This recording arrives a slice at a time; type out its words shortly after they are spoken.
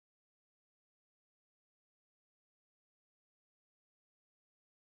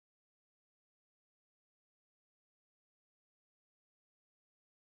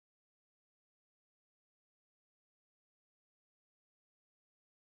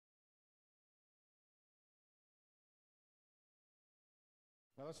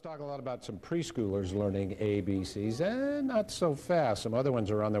Now let's talk a lot about some preschoolers learning ABCs, and not so fast. Some other ones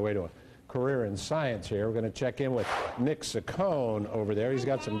are on their way to a career in science here. We're going to check in with Nick Saccone over there. He's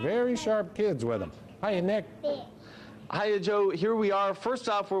got some very sharp kids with him. Hiya, Nick. Hiya, Joe. Here we are. First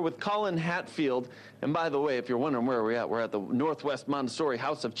off, we're with Colin Hatfield. And by the way, if you're wondering where we're at the Northwest Montessori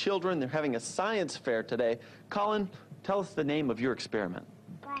House of Children. They're having a science fair today. Colin, tell us the name of your experiment.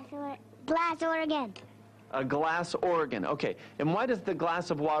 Glass organ. A glass organ. Okay. And why does the glass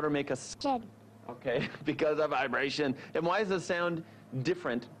of water make a sound? Okay, because of vibration. And why is the sound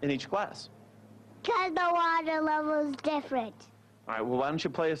different in each glass? Because the water level is different. All right, well, why don't you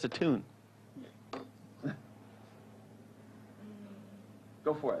play us a tune?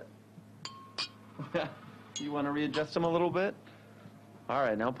 Go for it. You want to readjust them a little bit? All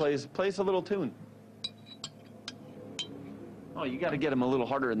right, now play us a little tune. Oh, you got to get them a little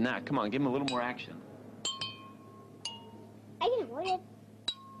harder than that. Come on, give them a little more action. I can avoid it.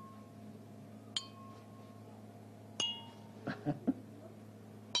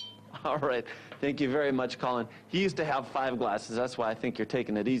 All right. Thank you very much, Colin. He used to have 5 glasses. That's why I think you're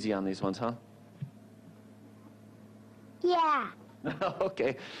taking it easy on these ones, huh? Yeah.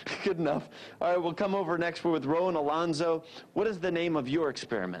 Okay, good enough. All right, we'll come over next. We're with Rowan Alonzo. What is the name of your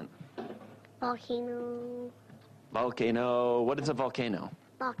experiment? Volcano. Volcano. What is a volcano?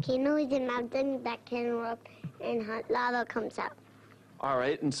 Volcano is a mountain that can erupt and hot lava comes out. All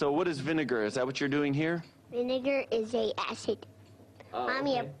right, and so what is vinegar? Is that what you're doing here? Vinegar is a acid.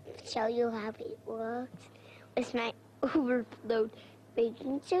 Mommy, okay. I'll show you how it works with my overflowed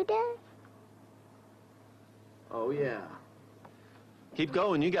baking soda. Oh, yeah. Keep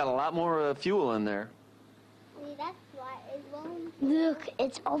going. You got a lot more fuel in there. See, that's why it won't. Look,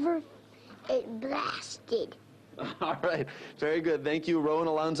 it blasted. All right. Very good. Thank you, Rowan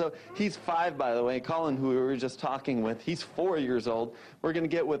Alonzo. He's 5, by the way. Colin, who we were just talking with, he's 4 years old. We're going to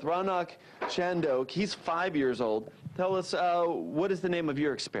get with Ronak Chandok. He's 5 years old. Tell us, what is the name of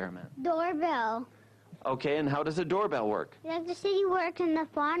your experiment? Doorbell. Okay, and how does a doorbell work? Electricity works in the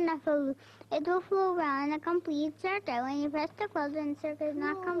far enough it will flow around in a complete circle. When you press the close and the circle is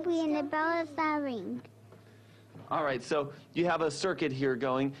not complete and the bell is not ring. All right, so you have a circuit here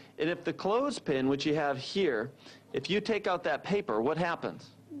going, and if the clothespin, which you have here, if you take out that paper, what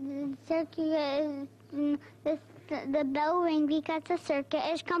happens? The circuit is, the bell rings because the circuit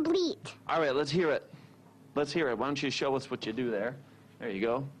is complete. All right, let's hear it. Let's hear it. Why don't you show us what you do there? There you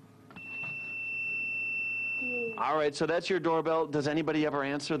go. All right, so that's your doorbell. Does anybody ever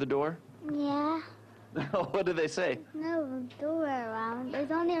answer the door? Yeah. What do they say? No door around.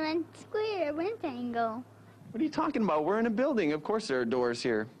 There's only one square rectangle. What are you talking about? We're in a building. Of course there are doors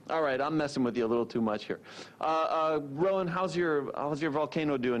here. All right, I'm messing with you a little too much here. Rowan, how's your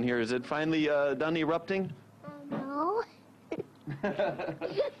volcano doing here? Is it finally done erupting? No.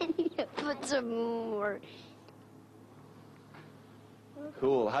 I need to put some more.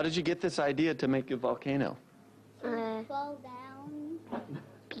 Cool. How did you get this idea to make a volcano? Fall down.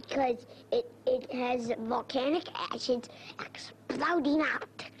 Because it has volcanic acids exploding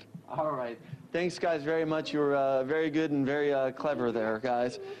out. All right. Thanks, guys, very much. You were very good and very clever there,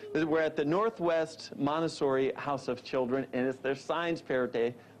 guys. We're at the Northwest Montessori House of Children, and it's their science fair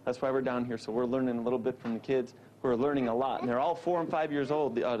day. That's why we're down here, so we're learning a little bit from the kids. We're learning a lot, and they're all 4 and 5 years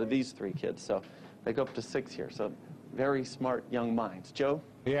old out of these 3 kids, so they go up to 6 here. So very smart young minds. Joe?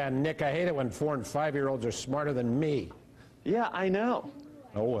 Yeah, Nick, I hate it when 4 and 5-year-olds are smarter than me. Yeah, I know.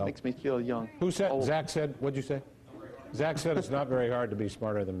 Oh, well. Makes me feel young. Who said? Old. Zach said, what'd you say? Zach said it's not very hard to be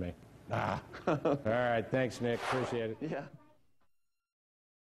smarter than me. Ah. All right, thanks, Nick. Appreciate it. Yeah.